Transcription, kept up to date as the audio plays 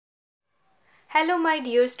Hello my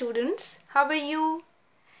dear students, how are you?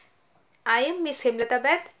 I am Miss Hemlata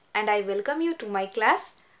Beth and I welcome you to my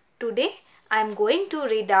class. Today I am going to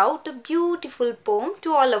read out a beautiful poem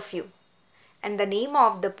to all of you. And the name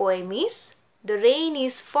of the poem is The Rain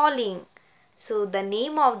is Falling. So the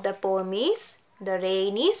name of the poem is The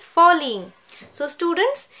Rain is Falling. So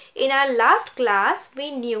students, in our last class we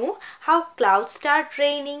knew how clouds start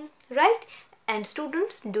raining, right? And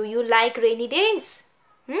students, do you like rainy days?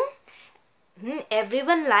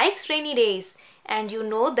 Everyone likes rainy days, and you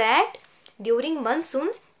know that during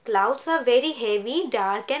monsoon clouds are very heavy,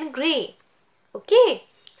 dark and grey. Okay,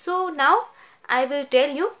 so now I will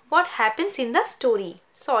tell you what happens in the story.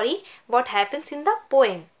 What happens in the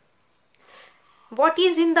poem. What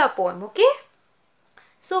is in the poem, okay?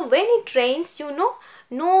 So when it rains,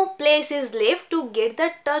 no place is left to get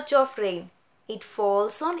the touch of rain. It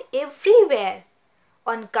falls on everywhere,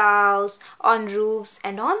 on cows, on roofs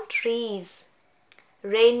and on trees.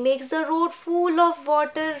 Rain makes the road full of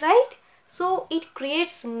water, right? So it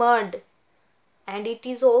creates mud. And it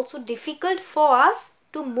is also difficult for us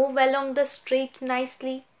to move along the street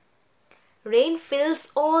nicely. Rain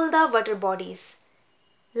fills all the water bodies.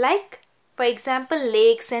 Like, for example,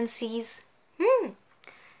 lakes and seas.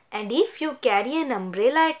 And if you carry an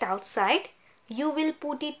umbrella at outside, you will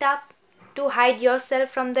put it up to hide yourself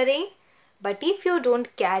from the rain. But if you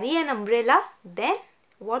don't carry an umbrella, then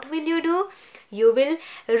what will you do? You will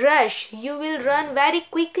rush. You will run very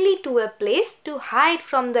quickly to a place to hide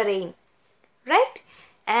from the rain. Right?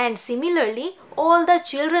 And similarly, all the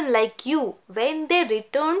children like you, when they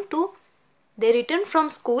return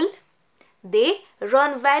from school, they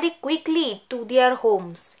run very quickly to their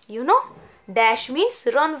homes. Dash means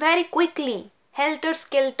run very quickly,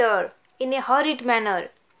 helter-skelter, in a hurried manner.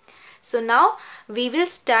 So now we will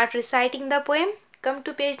start reciting the poem. Come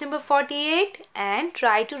to page number 48 and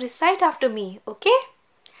try to recite after me, okay?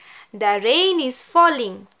 The rain is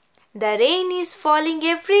falling. The rain is falling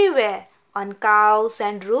everywhere, on cows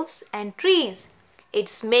and roofs and trees.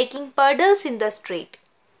 It's making puddles in the street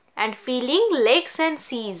and filling lakes and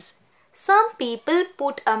seas. Some people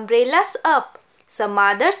put umbrellas up. Some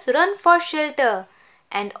others run for shelter.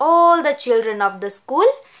 And all the children of the school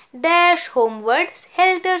dash homeward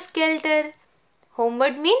helter-skelter.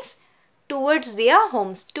 Homeward means towards their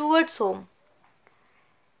homes, towards home.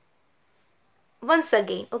 Once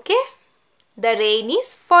again, okay? The rain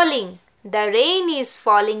is falling. The rain is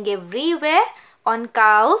falling everywhere on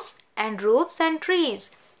cows and roofs and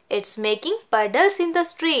trees. It's making puddles in the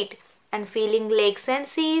street and filling lakes and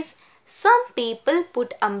seas. Some people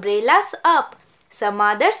put umbrellas up. Some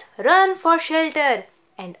others run for shelter.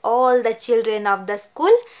 And all the children of the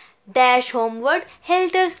school dash homeward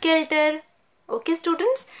helter-skelter. Okay,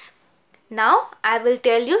 students? Now I will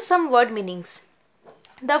tell you some word meanings.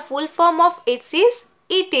 The full form of it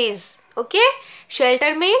is. Okay?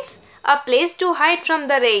 Shelter means a place to hide from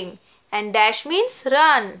the rain. And dash means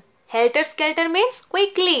run. Helter-skelter means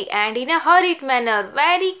quickly and in a hurried manner.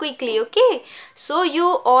 Very quickly. Okay? So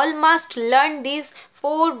you all must learn these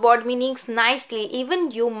 4 word meanings nicely.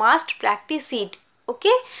 Even you must practice it.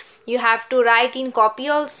 Okay? You have to write in copy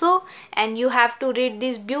also, and you have to read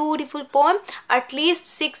this beautiful poem at least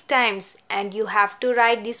 6 times, and you have to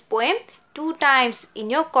write this poem 2 times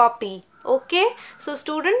in your copy. Okay? So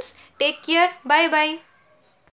students, take care. Bye bye.